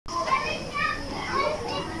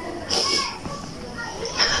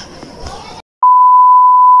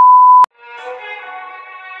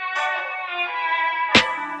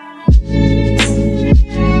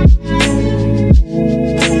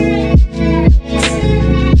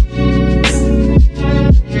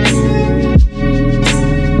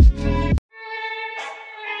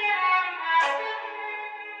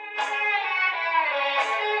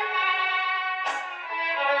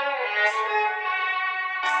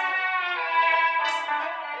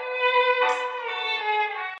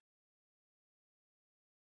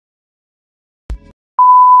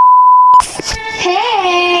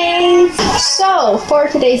So, for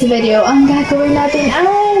today's video, ang gagawin natin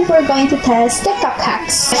ay we're going to test TikTok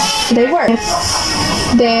hacks. They work. If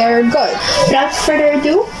they're good. Without further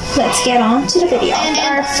ado, let's get on to the video. And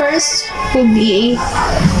our first will be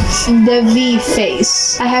the V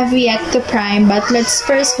face. I have yet to prime, but let's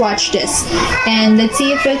first watch this. And let's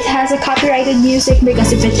see if it has a copyrighted music, because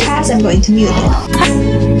if it has, I'm going to mute it.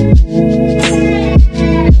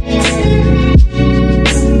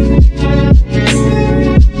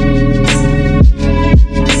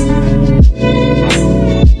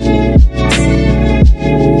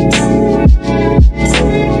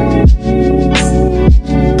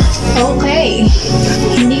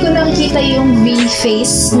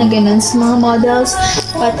 Face na ganun sa mga models,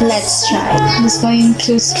 but let's try. I'm just going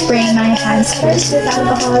to spray my hands first with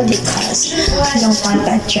alcohol because I don't want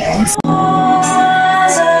that germs.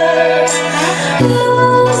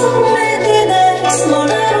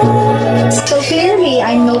 So clearly,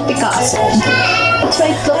 I'm no Picasso. It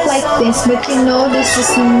might look like this, but you know this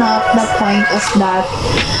is not the point of that.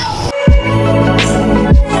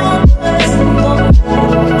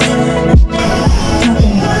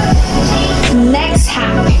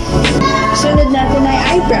 Sunod natin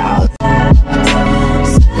ay eyebrow.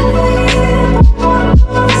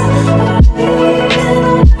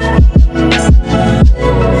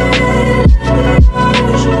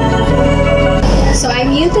 So I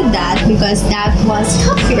muted that because that was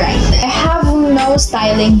copyrighted. I have no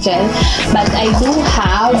styling gel, but I do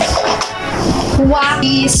have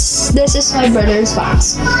wax. This is my brother's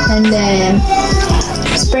wax. And then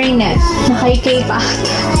spray net. Naka-K pa.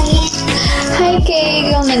 Hi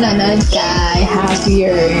Kay, kung nanonood ka, I have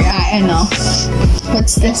your, I don't know,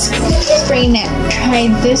 what's this? Spray net.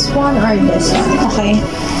 Try this one or this one. Okay,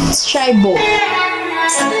 let's try both.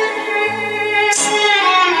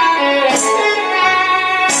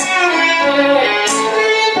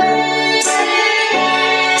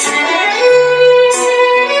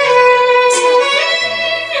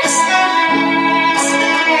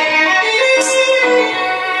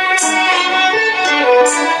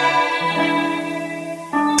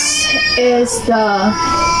 Is the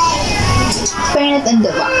spray net and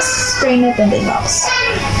the wax. Spray net and the wax.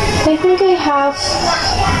 I think I have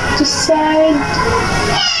to side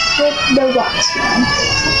with the wax one.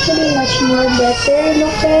 Actually much more better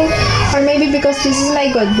looking. Or maybe because this is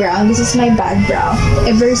my good brow, this is my bad brow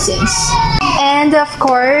ever since. And of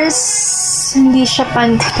course, hindi siya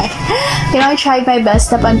pantay. You know, I tried my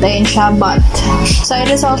best na pantayin siya, but so I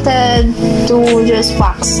decided to just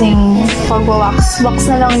waxing. Pag-wax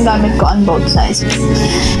na lang gamit ko on both sides.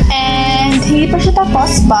 And hindi pa siya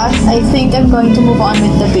tapos, but I think I'm going to move on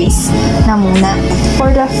with the base na muna for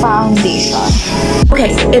the foundation.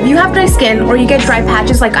 Okay, if you have dry skin or you get dry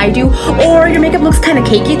patches like I do, or your makeup looks kind of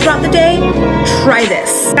cakey throughout the day, try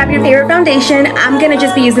this. Grab your favorite foundation. I'm gonna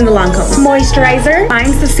just be using the Lancome moisturizer.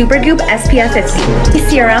 Mine's the Supergoop SPF 50.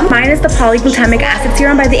 Serum. Mine is the polyglutamic acid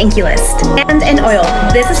serum by the Inkey List. And an oil.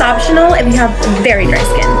 This is optional if you have very dry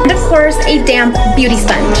skin. And of course, a damp beauty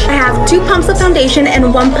sponge. I have 2 pumps of foundation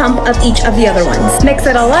and 1 pump of each of the other ones. Mix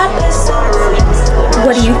it all up.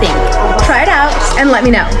 What do you think? Try it out and let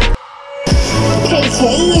me know.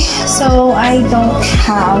 Okay, so I don't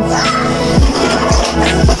have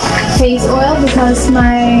face oil because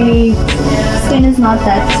my skin is not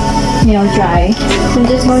that, you know, dry. So I'm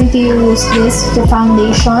just going to use this, the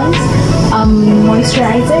foundation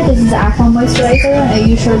moisturizer. This is the Aqua Moisturizer. I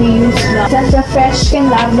usually use the Fresh Skin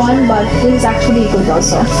Lab one, but this is actually good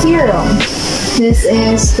also. Serum. This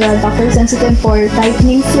is the Dr. Sensitive Pore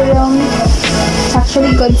Tightening Serum. It's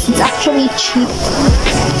actually good. It's actually cheap.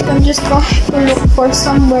 I'm just going to look for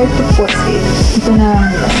somewhere to put it. Ito na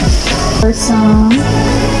for some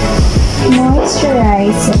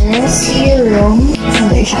moisturizer, serum,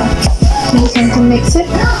 foundation. I'm going to mix it.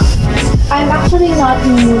 I'm actually not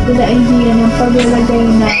new to the idea ng paglalagay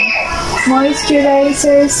ng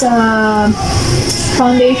moisturizer sa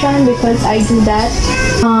foundation because I do that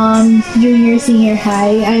junior, senior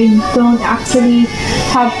high. I don't actually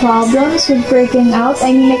have problems with breaking out.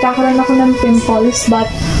 I mean, nagkakaroon ako ng pimples but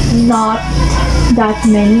not that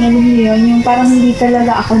many. Alam niyo yun, yung parang hindi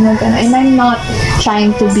talaga ako nagano. And I'm not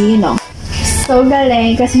trying to be, you know, so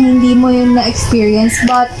galing kasi hindi mo yun na-experience.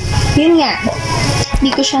 But, yun nga,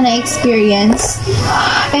 hindi ko siya na-experience.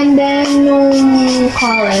 And then, nung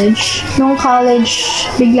college,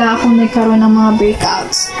 bigla akong nagkaroon ng mga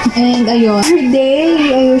breakouts. And ayun, every day,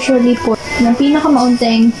 I usually put ng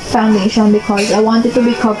pinakamaunting foundation because I want it to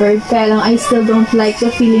be covered. Kaya lang, I still don't like the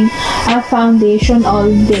feeling of foundation all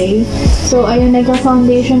day. So, ayun,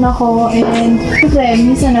 nagka-foundation ako and syempre,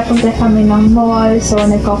 minsan napunta kami ng mall. So,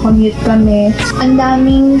 nagko-commute kami. Ang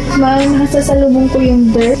daming nasasalubong ko yung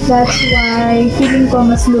dirt. That's why feeling ko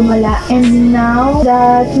mas lumala. And now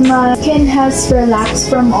that my skin has relaxed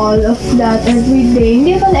from all of that everyday,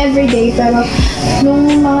 hindi naman everyday, pero nung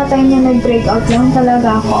mga time na nag-breakout lang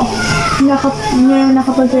talaga ako,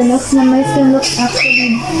 nakapag-relax na my skin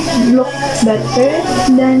actually look better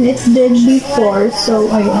than it did before. So,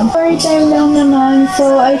 ayun. For time lang naman,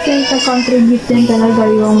 so I think na-contribute din talaga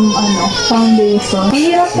yung foundation. Ang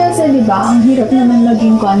hirap kasi, diba? Ang hirap naman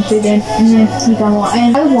maging confident. Kita mo.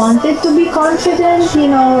 And I wanted to be confident, you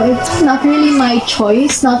know, it's not really my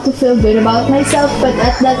choice not to feel good about myself, but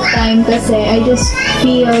at that time kasi I just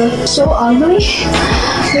feel so ugly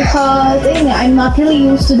because I'm not really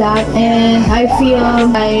used to that, and I feel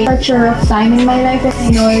like such a rough time in my life. And I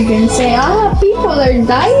know you're gonna say, people are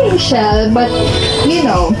dying, Shell, but you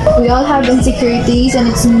know, we all have insecurities and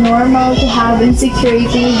it's normal to have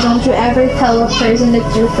insecurities. Don't you ever tell a person that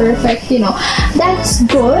you're perfect, you know. That's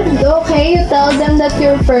good, okay, you tell them that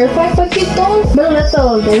you're perfect, but you don't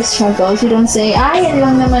belittle their struggles. You don't say, yan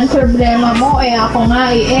lang naman problema mo, ako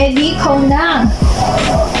nga, di ikaw na.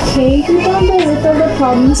 Okay, you don't belittle the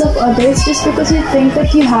problems of others just because you think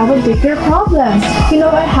that you have a bigger problem. You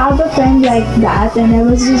know, I have a friend like that, and I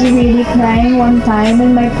was just really crying one time,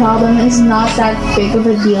 and my problem is not that big of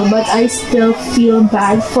a deal, but I still feel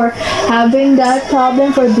bad for having that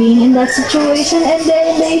problem, for being in that situation. And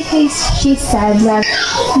then she said that,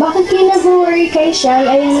 bakit kayo nag-worry kay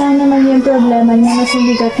Shell? Ayun lang naman yung problema niya, mas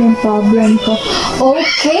hindi gat yung problem ko.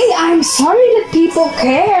 Okay, I'm sorry that people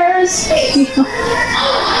cares.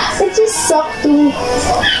 It just sucks to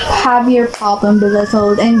have your problem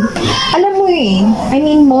belittled. And alam mo I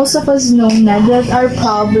mean, most of us know na that our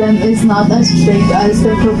problem is not as big as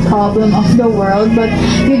the problem of the world, but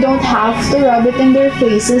you don't have to rub it in their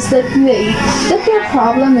faces that your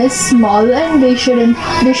problem is small, and they shouldn't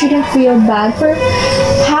feel bad for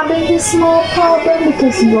having this small problem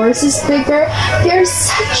because yours is bigger. You're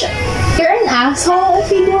an asshole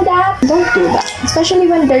if you do that. Don't do that.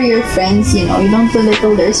 Especially when they're your friends, you know. You don't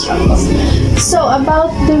belittle their struggles. So,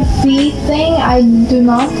 about the V thing, I do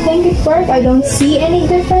not think it worked. I don't see any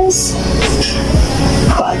difference.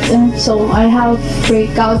 But, so I have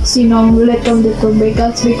breakouts, you know, little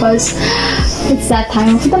breakouts because it's that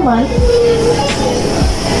time of the month.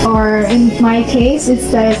 Or in my case,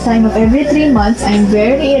 it's the time of every 3 months. I'm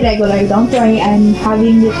very irregular. Don't worry, I'm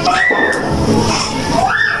having it.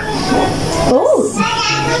 Oh!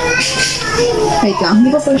 Wait lang, hindi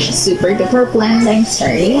ko pa siya super duper planned. I'm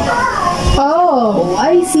sorry. Oh,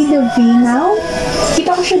 I see the V now.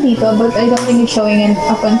 Kita ko siya dito, but I don't think it's showing it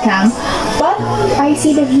up on cam. But I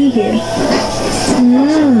see the V here.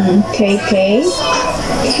 KK.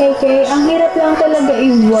 Ang hirap lang talaga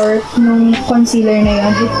i-work nung concealer na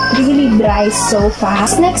yun. It really dries so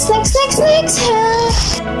fast. Next.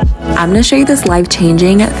 I'm going to show you this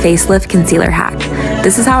life-changing facelift concealer hack.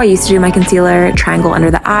 This is how I used to do my concealer, triangle under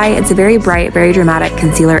the eye. It's a very bright, very dramatic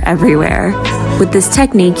concealer everywhere. With this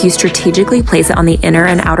technique, you strategically place it on the inner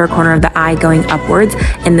and outer corner of the eye going upwards,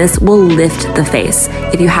 and this will lift the face.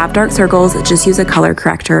 If you have dark circles, just use a color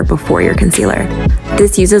corrector before your concealer.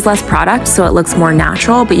 This uses less product, so it looks more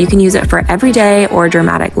natural, but you can use it for everyday or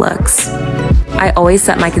dramatic looks. I always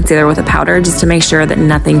set my concealer with a powder just to make sure that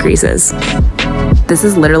nothing creases. This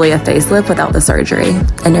is literally a facelift without the surgery,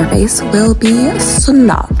 and your face will be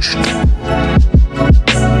snatched.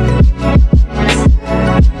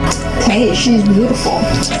 Okay, she's beautiful.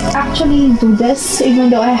 Actually do this even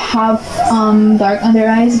though I have dark under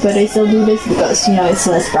eyes, but I still do this because, you know, it's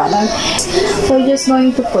less product. So I'm just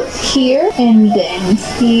going to put here, and then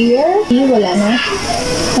here, wala na,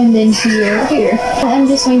 and then here. And I'm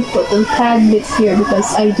just going to put a tad bit here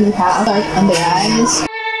because I do have dark under eyes.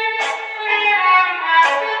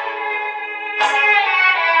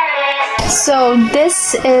 So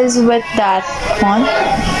this is with that one.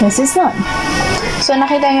 This is done. So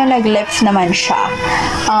nakita nyo, nag-lift naman siya.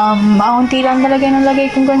 Maunti lang talaga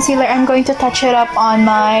nalagay kong concealer. I'm going to touch it up on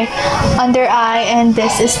my under eye, and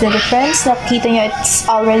this is the difference. Nakita nyo, it's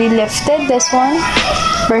already lifted, this one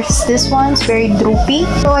versus this one. It's very droopy.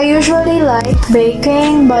 So I usually like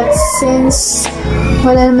baking, but since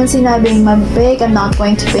wala naman sinabing mag-bake, I'm not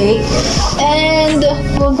going to bake. And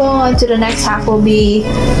we'll go on to the next half, will be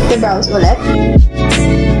the brows ulit.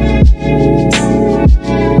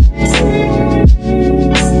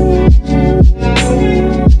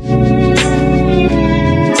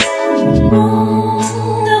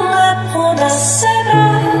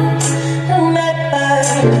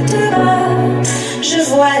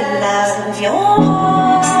 vois la viande.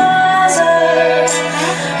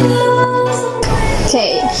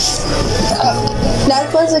 Okay, that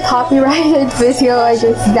was a copyrighted video. I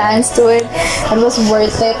just danced to it. It was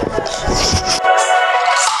worth it.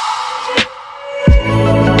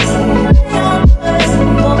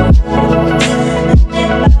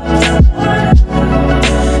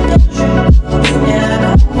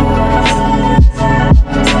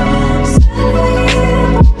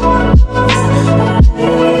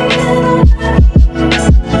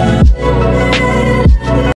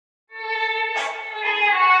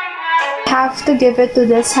 To give it to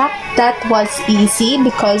this hack, that was easy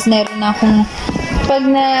because meron na akong pag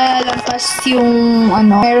nalampas yung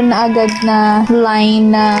meron na agad na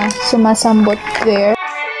line na sumasambot there.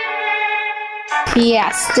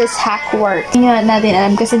 Yes, this hack worked. Hindi natin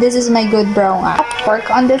alam kasi this is my good brow nga.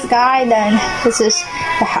 Work on this guy, then this is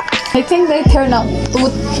the hack. I think they turn out too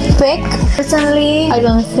thick. Personally, I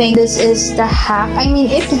don't think this is the hack. I mean,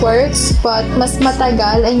 it works, but mas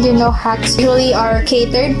matagal, and you know, hacks usually are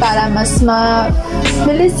catered para mas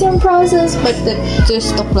mabilis yung process, but it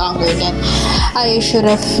just took longer than I should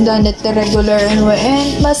have done it the regular way,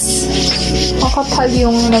 and mas makapal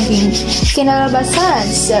yung naging kinalabasan.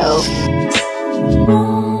 So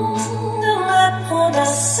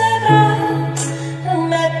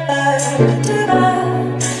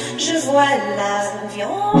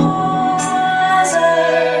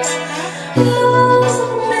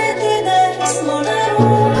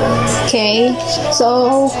okay,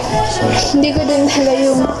 so hindi ko din talaga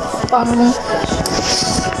yung pang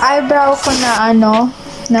eyebrow ko na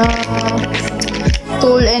na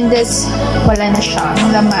tool, and this wala na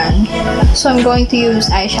siyang laman. So I'm going to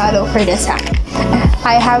use eyeshadow for this hack.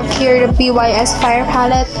 I have here the BYS Fire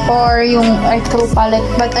Palette or yung Astral palette,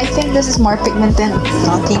 but I think this is more pigmented,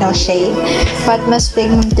 shade, but mas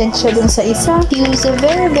pigmented siya dun sa isa. Use a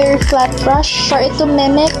very flat brush for it to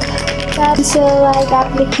mimic pencil-like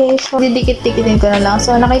application. Didikit-dikitin ko na lang.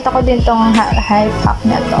 So nakita ko din tong hype hack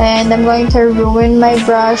na to, and I'm going to ruin my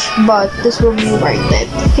brush, but this will be worth it.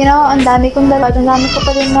 You know, ang dami kong dala, ang dami ko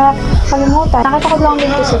pa rin na kalimutan. Nakita ko lang din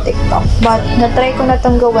to sa TikTok, but na-try ko na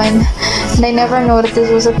tong gawin, and I never know that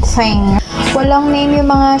this was a thing. Walang name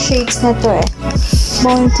yung mga shades na to eh.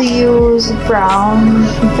 I'm going to use brown.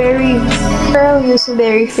 I'll use a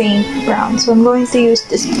very faint brown. So I'm going to use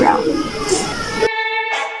this brown.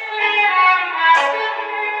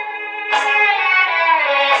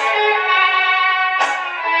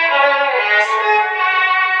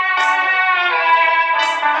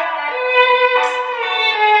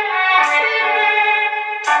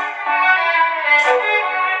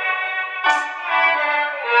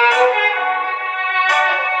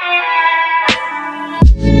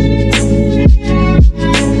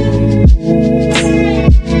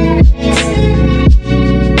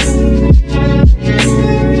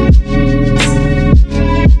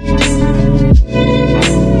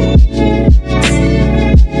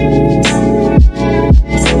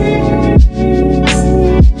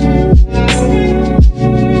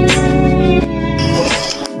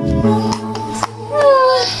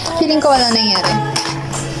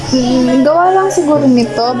 Gawa lang siguro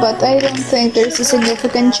nito, but I don't think there's a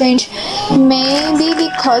significant change. Maybe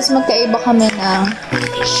because magkaiba kami ng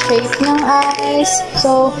shape ng eyes.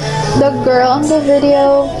 So, the girl on the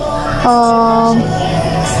video,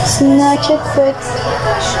 snatch it with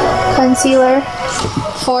concealer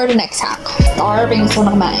for the next hack. Starving so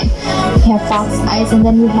na kumain. We have fox eyes and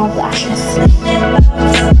then we have lashes.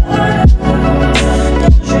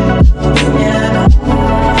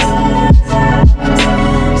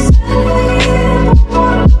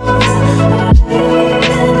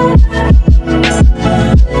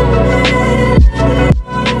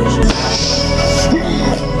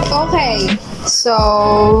 So,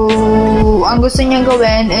 ang gusto niyang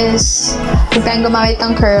gawin is huwag tayong gumamit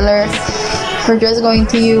ng curler. We're just going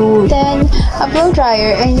to use then a blow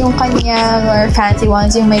dryer, and yung kanyang or fancy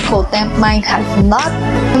ones, yung may cold temp. Mine has not.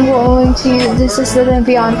 I'm going to use, this is the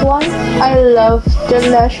Teviant one. I love the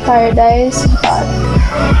Lush Paradise, but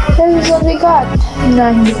this is what we got. Na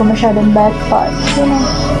hindi ko masyadong bet, but you know.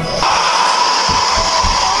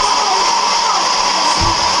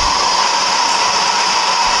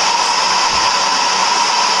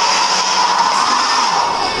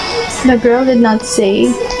 The girl did not say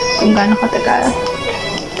kung gaano katagal.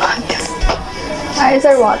 But my eyes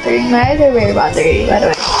are watering. My eyes are very watery, by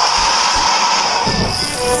the way.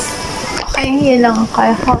 Okay, yun lang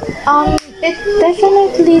kaya ko. It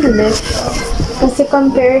definitely lifts. Kasi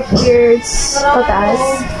compare here, it's pataas.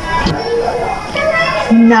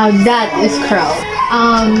 Now that is curl.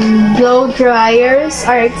 blow dryers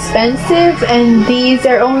are expensive, and these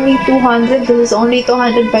are only 200. This is only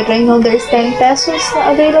 200, but I know there's 10 pesos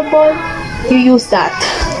available. You use that.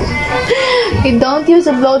 You don't use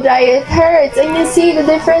a blow dryer, it hurts. And you see the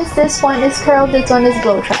difference? This one is curled, this one is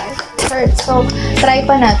blow dry. It hurts. So, try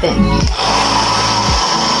pa natin.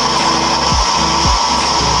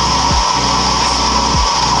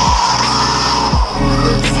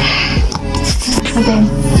 Okay.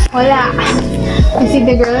 Wala. You see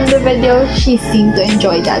the girl in the video? She seemed to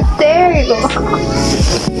enjoy that. There you go.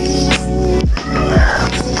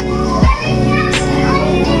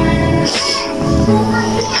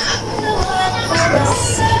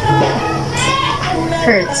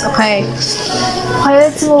 Hurts. Okay. Okay,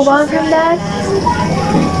 let's move on from that.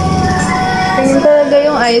 Ganyan talaga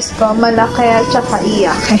yung eyes ko. Malaki at saka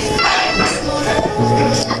iyak.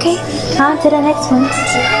 Okay. On to the next one.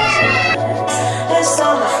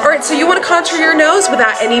 Alright, so you want to contour your nose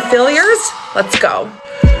without any fillers? Let's go.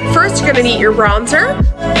 First, you're going to need your bronzer.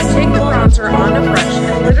 Take the bronzer on a brush,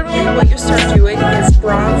 and literally what you start doing is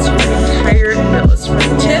bronze your entire nose from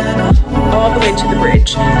the tip all the way to the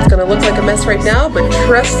bridge. It's going to look like a mess right now, but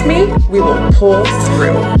trust me, we will pull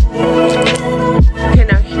through. Okay,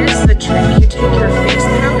 now here's the trick. You take your face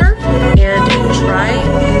powder and dry it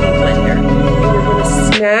in a blender. And you're going to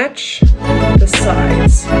snatch the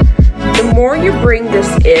sides. The more you bring this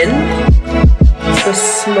in, the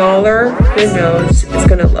smaller your nose is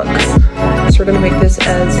going to look. So we're going to make this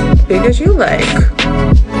as big as you like.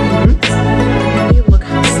 Hey, look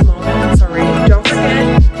how small that is already. Don't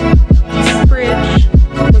forget, the bridge.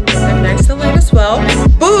 We'll make them nice and light as well.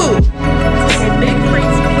 Boom! Take a big quick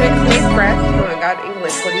breath. Oh my god,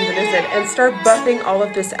 English, what even is it? And start buffing all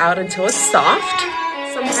of this out until it's soft.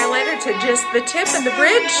 Some highlighter to just the tip and the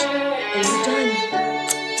bridge, and you're done.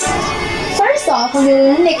 First off, I'm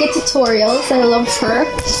gonna do naked tutorials. I love her.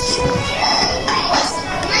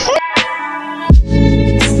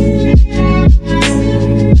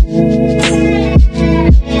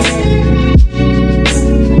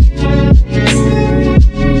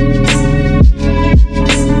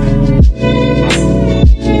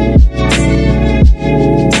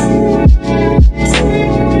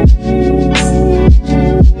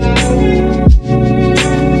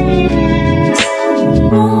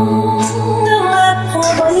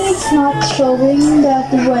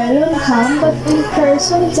 But in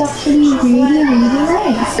person, it's actually really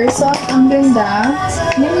nice. First off, ang ganda.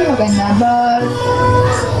 Hindi maganda, but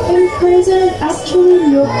in person, it actually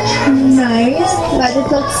looks nice. But it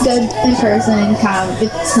looks good in person in cam.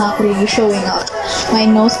 It's not really showing up. My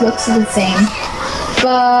nose looks the same.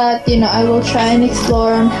 But, you know, I will try and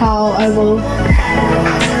explore on how I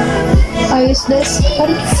use this. But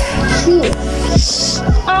it's cute.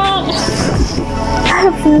 I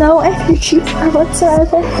have no energy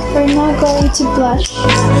whatsoever. We're not going to blush.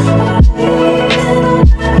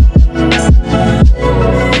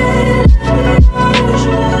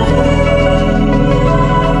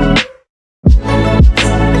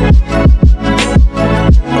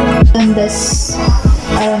 And this,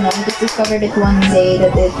 I don't know, I just discovered it one day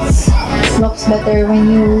that it looks better when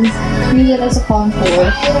you use it as a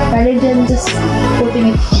contour rather than just putting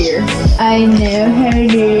it here. I know how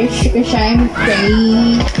it is because I'm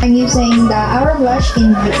pretty. I'm using the Hour Blush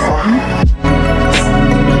in Byucon.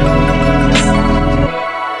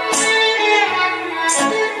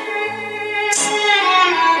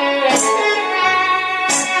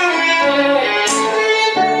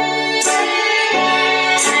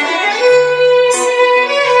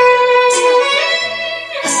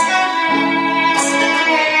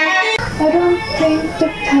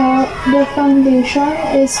 The foundation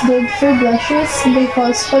is good for blushes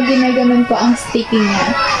because pag ginaganon ko ang sticking niya,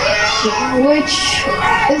 which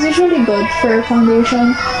is usually good for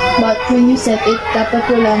foundation, but when you set it, dapat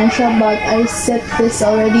wala na siya, but I set this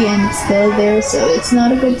already and it's still there, so it's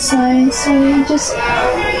not a good sign, so you just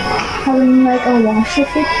having like a wash of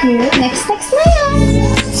it here. Next layer!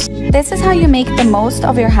 This is how you make the most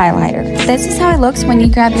of your highlighter. This is how it looks when you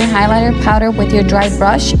grab your highlighter powder with your dry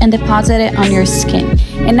brush and deposit it on your skin.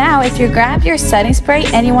 And now if you grab your setting spray,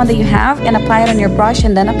 anyone that you have, and apply it on your brush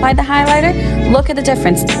and then apply the highlighter, look at the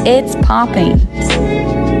difference. It's popping.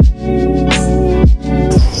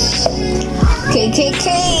 𝐃𝐃𝐃!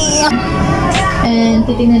 And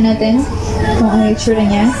titingnan natin kung ano yung itsura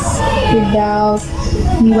niya without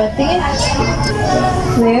me wetting it.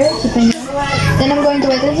 There, then I'm going to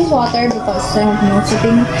wet it with water because I have no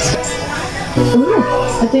sitting. Ooh,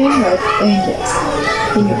 ito yung wet.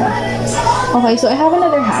 Ayun ba? Okay, so I have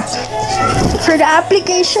another half. For the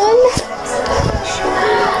application,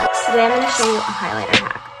 Today I'm going to show you a highlighter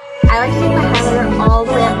hack. I like to take my highlighter all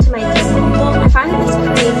the way up to my temple. I find that this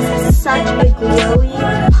creates such a glowy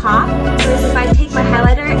pop, whereas if I take my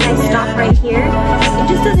highlighter and I stop right here, it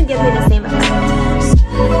just doesn't give me the same effect.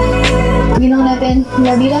 Ginong natin,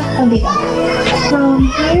 labida, pagdita. From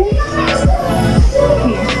here,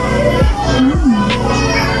 here.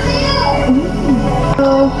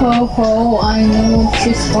 Oh, I know what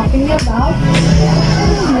she's talking about.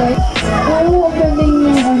 Like, oh,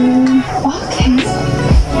 galing yung okay.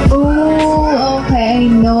 Oh, okay, I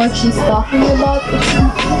know what she's talking about. It's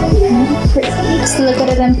really pretty. Let's look at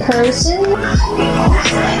it in person.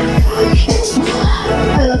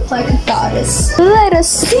 I look like a goddess. Let us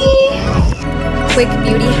see. Quick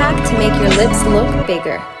beauty hack to make your lips look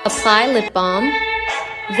bigger. Apply lip balm,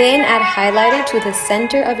 then add highlighter to the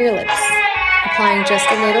center of your lips. Applying just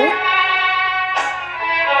a little,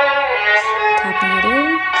 tapping it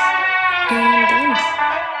in, and done.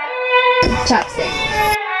 Chapstick.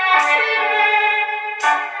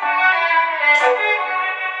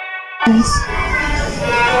 Nice.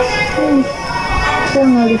 Still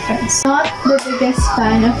no difference. Not the biggest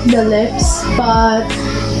fan of the lips, but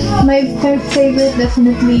my favorite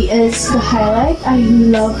definitely is the highlight. I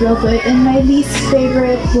love it, and my least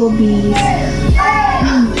favorite will be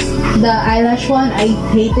the eyelash one. I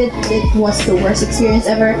hate it. It was the worst experience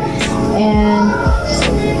ever. And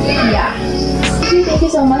yeah. Thank you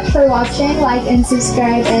so much for watching. Like and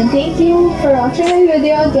subscribe, and thank you for watching my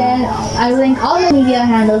video again. I will link all my media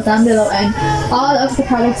handles down below and all of the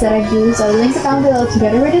products that I use. I'll link it down below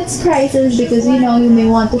together with its prices, because you know you may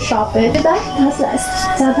want to shop it. Goodbye. God bless.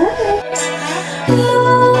 Bye-bye.